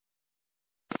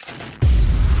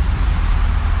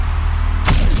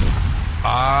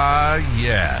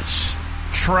Yes.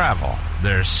 Travel.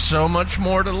 There's so much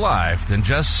more to life than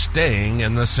just staying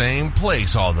in the same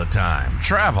place all the time.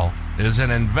 Travel is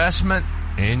an investment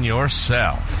in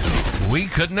yourself. We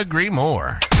couldn't agree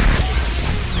more.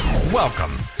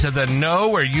 Welcome to the Know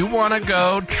Where You Want to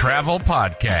Go Travel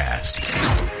Podcast.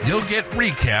 You'll get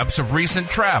recaps of recent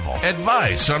travel,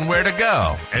 advice on where to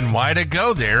go, and why to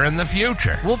go there in the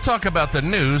future. We'll talk about the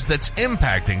news that's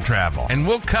impacting travel, and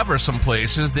we'll cover some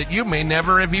places that you may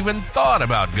never have even thought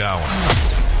about going.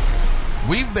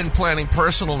 We've been planning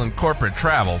personal and corporate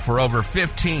travel for over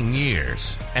 15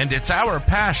 years, and it's our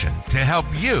passion to help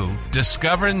you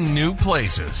discover new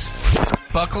places.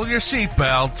 Buckle your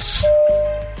seatbelts,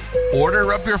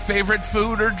 order up your favorite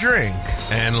food or drink,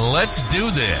 and let's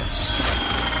do this.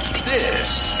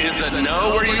 This is the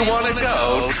Know Where You Want to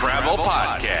Go Travel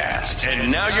Podcast.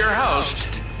 And now your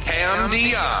host,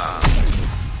 DeJong.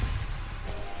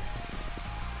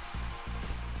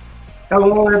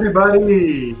 Hello,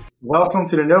 everybody. Welcome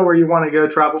to the Know Where You Want to Go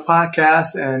Travel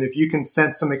Podcast. And if you can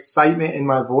sense some excitement in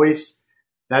my voice,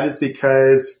 that is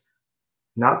because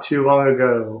not too long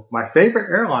ago, my favorite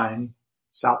airline,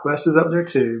 Southwest is up there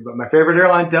too, but my favorite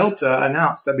airline, Delta,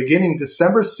 announced that beginning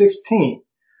December 16th,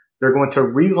 they're going to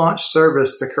relaunch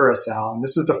service to Curacao. And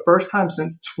this is the first time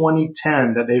since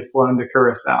 2010 that they've flown to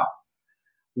Curacao.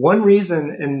 One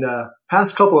reason in the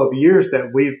past couple of years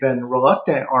that we've been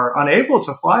reluctant or unable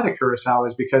to fly to Curacao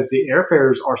is because the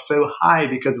airfares are so high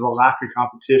because of a lack of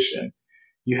competition.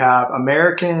 You have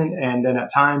American and then at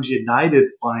times United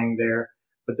flying there,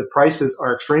 but the prices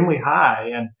are extremely high.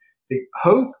 And the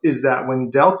hope is that when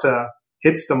Delta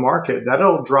hits the market,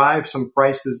 that'll drive some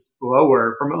prices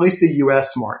lower from at least the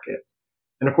U.S. market.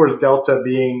 And of course, Delta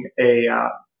being a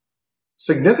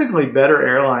significantly better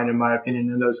airline, in my opinion,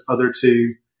 than those other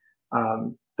two,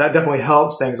 that definitely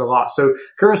helps things a lot. So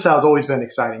Curacao has always been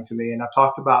exciting to me, and I've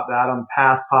talked about that on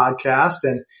past podcasts,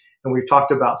 and we've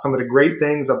talked about some of the great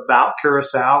things about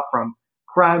Curacao, from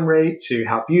crime rate to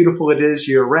how beautiful it is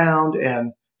year round,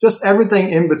 and just everything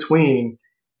in between.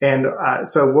 And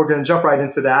so we're going to jump right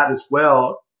into that as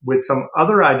well with some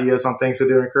other ideas on things to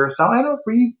do in Curacao, and a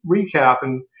recap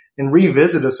and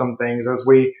revisit some things as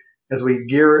we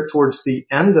gear it towards the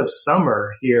end of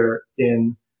summer here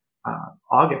in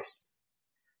August.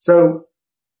 So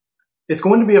it's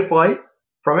going to be a flight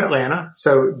from Atlanta.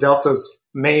 So Delta's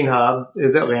main hub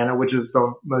is Atlanta, which is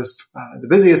the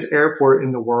busiest airport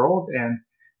in the world, and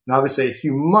obviously a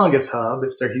humongous hub.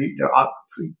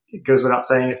 It goes without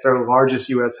saying, it's their largest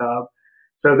U.S. hub.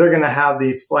 So they're going to have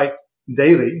these flights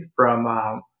daily from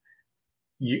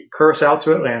Curacao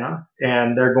to Atlanta,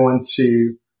 and they're going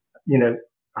to,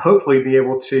 hopefully be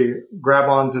able to grab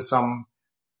onto some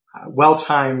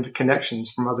well-timed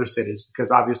connections from other cities, because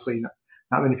obviously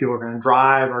not many people are going to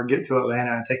drive or get to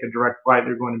Atlanta and take a direct flight.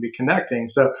 They're going to be connecting.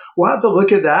 So we'll have to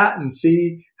look at that and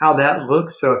see how that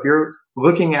looks. So if you're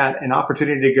looking at an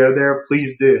opportunity to go there,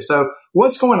 please do. So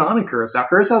what's going on in Curacao?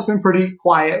 Curacao's been pretty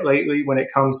quiet lately when it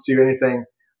comes to anything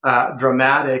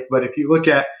dramatic. But if you look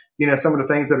at, some of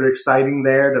the things that are exciting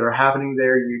there, that are happening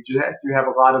there, you have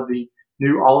a lot of the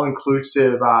new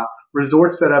all-inclusive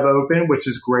resorts that have opened, which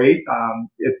is great.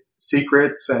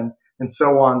 Secrets and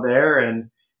so on there. And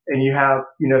you have,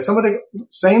 some of the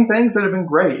same things that have been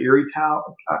great. Erie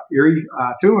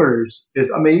Tours is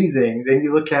amazing. Then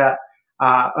you look at,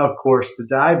 of course, the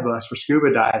dive bus for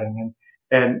scuba diving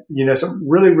and some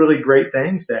really, really great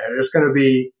things there. There's going to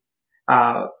be,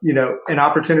 an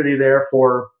opportunity there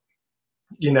for,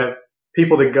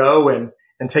 people to go and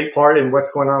take part in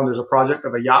what's going on. There's a project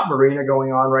of a yacht marina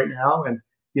going on right now. And,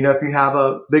 if you have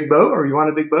a big boat or you want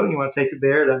a big boat and you want to take it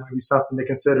there, that might be something to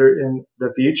consider in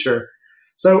the future.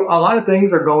 So a lot of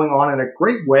things are going on in a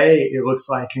great way, it looks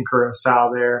like, in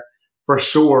Curacao there for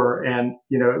sure. And,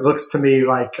 it looks to me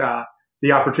like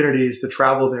the opportunities to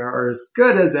travel there are as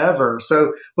good as ever.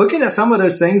 So looking at some of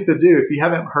those things to do, if you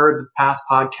haven't heard the past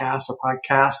podcasts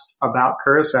about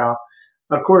Curacao,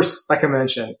 of course, like I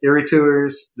mentioned, Erie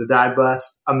Tours, the dive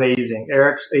bus, amazing.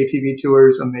 Eric's ATV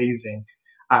Tours, amazing.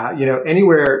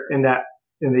 Anywhere in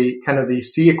the kind of the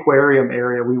Sea Aquarium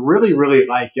area, we really, really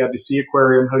like. You have the Sea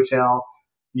Aquarium Hotel.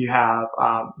 You have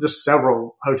just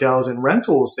several hotels and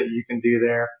rentals that you can do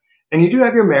there. And you do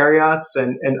have your Marriotts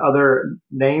and other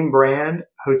name brand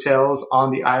hotels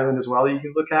on the island as well that you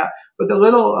can look at. But the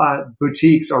little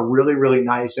boutiques are really, really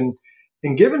nice.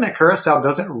 And given that Curacao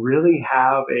doesn't really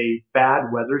have a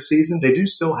bad weather season, they do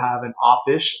still have an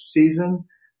off-ish season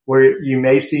where you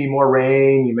may see more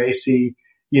rain, you may see,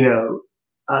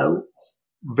 a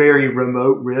very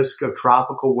remote risk of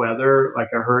tropical weather, like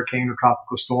a hurricane or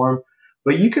tropical storm.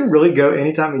 But you can really go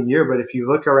any time of year. But if you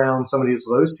look around some of these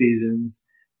low seasons,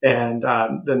 and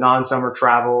the non-summer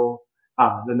travel,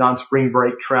 the non-spring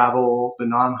break travel, the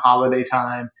non-holiday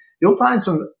time, you'll find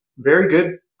some very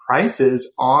good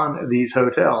prices on these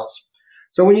hotels.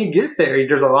 So when you get there,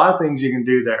 there's a lot of things you can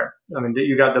do there. I mean,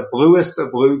 you got the bluest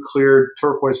of blue, clear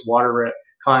turquoise water at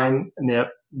Klein Nip.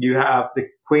 You have the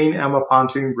Queen Emma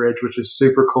pontoon bridge, which is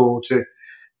super cool to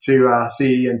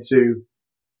see and to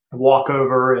walk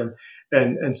over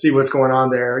and see what's going on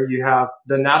there. You have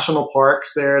the national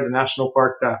parks there. The national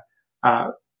park,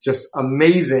 just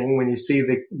amazing when you see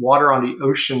the water on the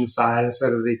ocean side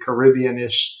instead of the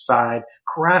Caribbean-ish side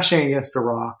crashing against the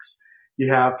rocks.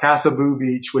 You have Casaboo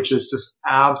Beach, which is just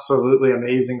absolutely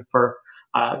amazing for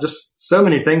just so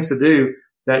many things to do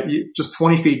that you just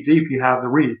 20 feet deep, you have the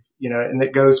reef, and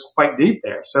it goes quite deep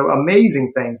there. So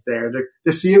amazing things there.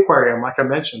 The sea aquarium, like I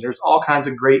mentioned, there's all kinds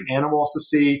of great animals to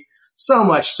see, so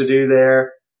much to do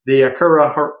there. The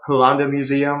Kura Hulanda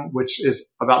Museum, which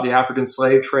is about the African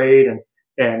slave trade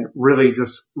and really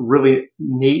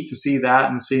neat to see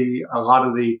that and see a lot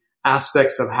of the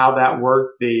aspects of how that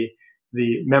worked, the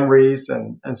memories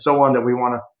and so on that we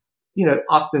want to,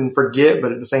 often forget,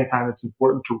 but at the same time, it's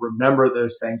important to remember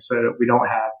those things so that we don't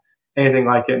have anything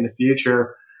like it in the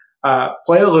future.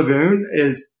 Playa Lagoon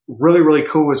is really, really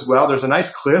cool as well. There's a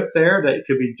nice cliff there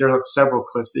there are several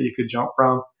cliffs that you could jump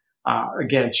from.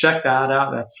 Again, check that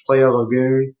out. That's Playa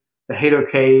Lagoon. The Hato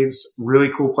Caves,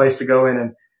 really cool place to go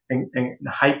in and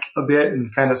hike a bit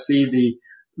and kind of see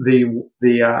the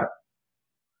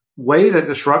way that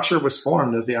the structure was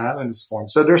formed as the island was formed.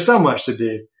 So there's so much to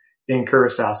do in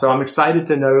Curacao. So I'm excited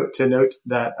to note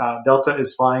that Delta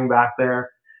is flying back there.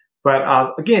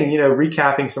 But again,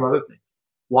 recapping some other things.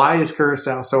 Why is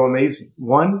Curacao so amazing?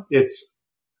 One, it's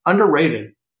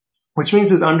underrated, which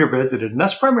means it's undervisited. And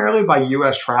that's primarily by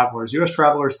U.S. travelers. U.S.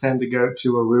 travelers tend to go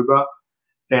to Aruba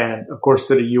and, of course,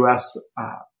 to the U.S.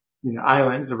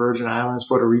 Islands, the Virgin Islands,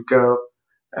 Puerto Rico,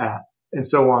 and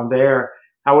so on there.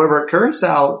 However, at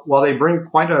Curacao, while they bring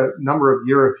quite a number of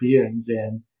Europeans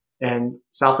in and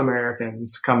South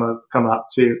Americans come up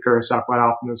to Curacao quite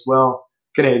often as well,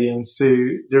 Canadians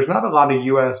too, there's not a lot of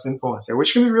U.S. influence there,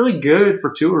 which can be really good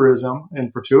for tourism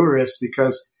and for tourists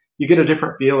because you get a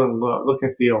different feel and look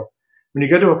and feel. When you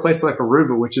go to a place like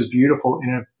Aruba, which is beautiful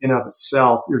in and of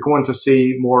itself, you're going to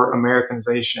see more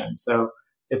Americanization. So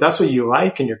if that's what you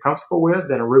like and you're comfortable with,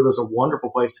 then Aruba is a wonderful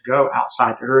place to go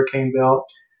outside the hurricane belt.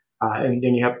 And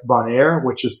then you have Bonaire,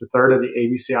 which is the third of the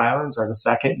ABC Islands, or the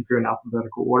second if you're in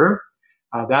alphabetical order.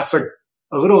 That's a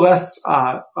little less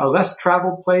a less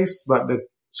traveled place, but the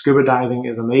scuba diving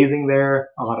is amazing there.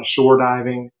 A lot of shore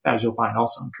diving, as you'll find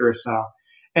also in Curacao,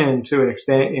 and to an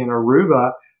extent in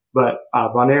Aruba. But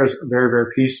Bonaire is very, very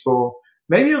peaceful.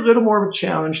 Maybe a little more of a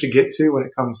challenge to get to when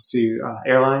it comes to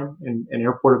airline and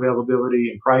airport availability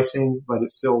and pricing, but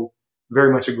it's still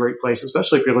very much a great place,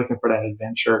 especially if you're looking for that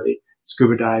adventure, the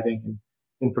scuba diving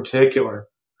in particular.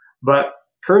 But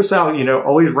Curacao,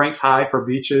 always ranks high for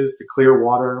beaches, the clear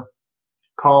water,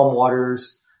 calm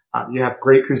waters. You have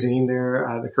great cuisine there.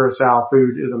 The Curacao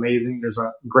food is amazing. There's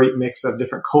a great mix of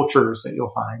different cultures that you'll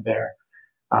find there.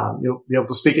 You'll be able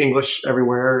to speak English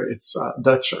everywhere. It's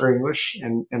Dutch or English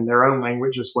and their own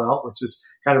language as well, which is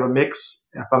kind of a mix,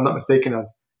 if I'm not mistaken, of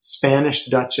Spanish,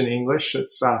 Dutch, and English.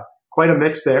 It's quite a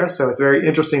mix there. So it's very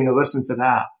interesting to listen to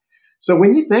that. So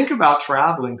when you think about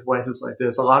traveling to places like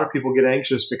this, a lot of people get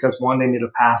anxious because one, they need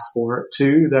a passport.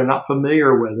 Two, they're not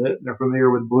familiar with it. They're familiar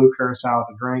with blue Curacao,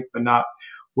 the drink, but not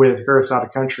with Curacao, the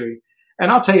country.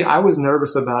 And I'll tell you, I was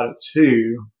nervous about it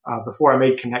too, before I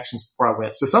made connections before I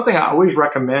went. So something I always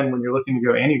recommend when you're looking to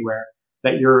go anywhere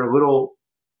that you're a little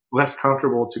less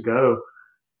comfortable to go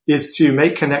is to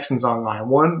make connections online.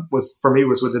 One was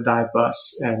with the dive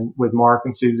bus and with Mark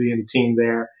and Susie and the team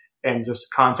there, and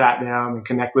just contact them and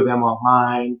connect with them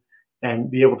online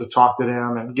and be able to talk to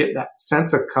them and get that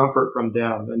sense of comfort from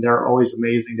them. And they're always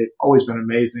amazing. They've always been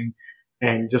amazing.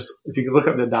 And just, if you can look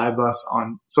up the dive bus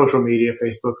on social media,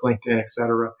 Facebook, LinkedIn,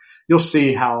 etc., you'll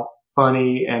see how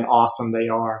funny and awesome they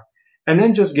are. And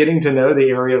then just getting to know the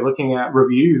area, looking at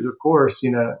reviews, of course,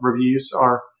 reviews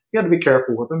are, you got to be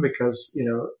careful with them because,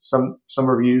 some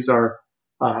reviews are,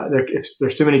 if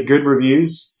there's too many good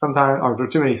reviews sometimes, or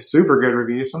there's too many super good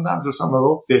reviews, sometimes there's something a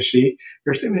little fishy.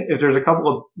 If there's a couple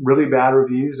of really bad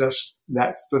reviews,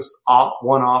 that's just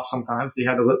one off sometimes. So you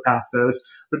have to look past those,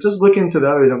 but just look into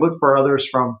those and look for others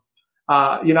from,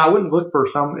 I wouldn't look for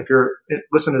some, if you're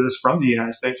listening to this from the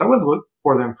United States, I wouldn't look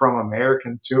for them from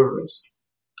American tourists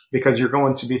because you're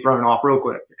going to be thrown off real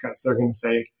quick because they're going to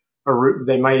say,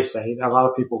 they may say, a lot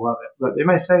of people love it, but they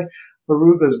may say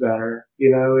Aruba's better.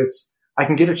 I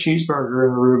can get a cheeseburger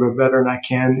in Aruba better than I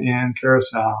can in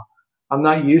Curacao. I'm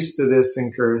not used to this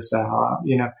in Curacao,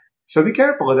 So be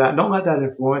careful of that. Don't let that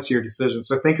influence your decision.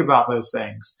 So think about those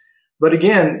things. But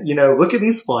again, look at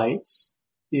these flights.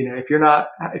 If you're not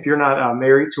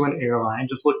married to an airline,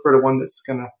 just look for the one that's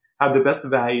going to have the best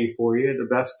value for you,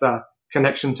 the best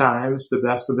connection times, the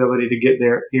best ability to get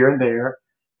there here and there.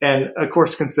 And of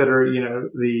course, consider,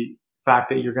 the fact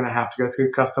that you're going to have to go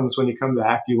through customs when you come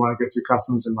back. You want to go through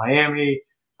customs in Miami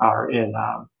or in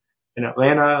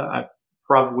Atlanta.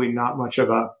 Probably not much of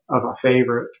a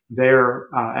favorite there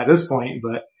at this point,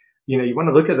 but you want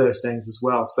to look at those things as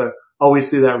well. So always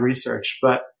do that research.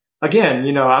 But again,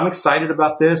 I'm excited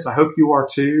about this. I hope you are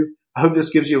too. I hope this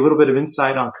gives you a little bit of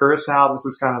insight on Curacao. This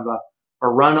is kind of a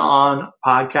run-on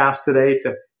podcast today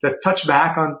to touch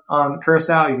back on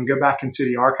Curacao. You can go back into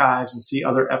the archives and see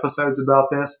other episodes about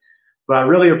this. But I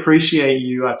really appreciate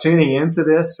you tuning into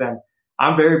this, and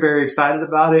I'm very, very excited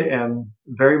about it and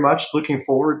very much looking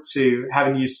forward to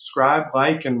having you subscribe,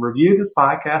 like, and review this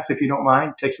podcast if you don't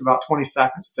mind. It takes about 20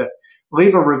 seconds to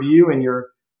leave a review in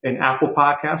Apple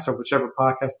Podcasts or whichever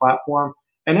podcast platform.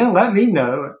 And then let me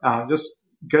know. Just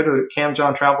go to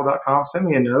camjohntravel.com, send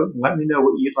me a note, and let me know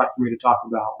what you'd like for me to talk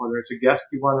about, whether it's a guest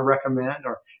you want to recommend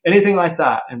or anything like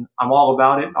that. And I'm all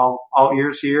about it, all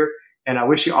ears here. And I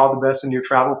wish you all the best in your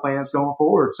travel plans going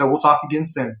forward. So we'll talk again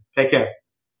soon. Take care.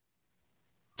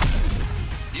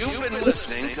 You've been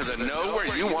listening to the Know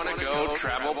Where You Want to Go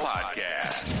Travel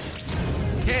Podcast.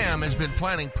 Cam has been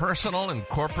planning personal and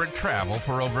corporate travel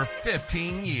for over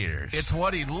 15 years. It's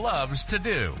what he loves to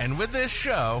do. And with this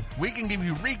show, we can give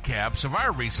you recaps of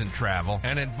our recent travel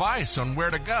and advice on where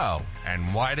to go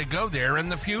and why to go there in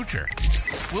the future.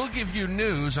 We'll give you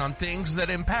news on things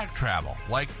that impact travel,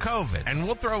 like COVID, and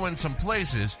we'll throw in some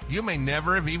places you may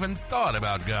never have even thought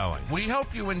about going. We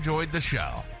hope you enjoyed the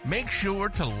show. Make sure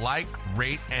to like,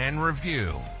 rate, and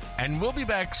review. And we'll be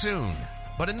back soon.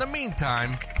 But in the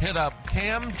meantime, hit up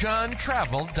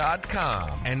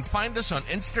camjohntravel.com and find us on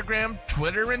Instagram,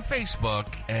 Twitter, and Facebook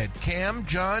at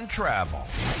camjohntravel.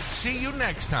 See you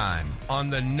next time on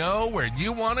the Know Where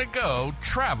You Want to Go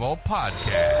Travel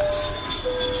Podcast.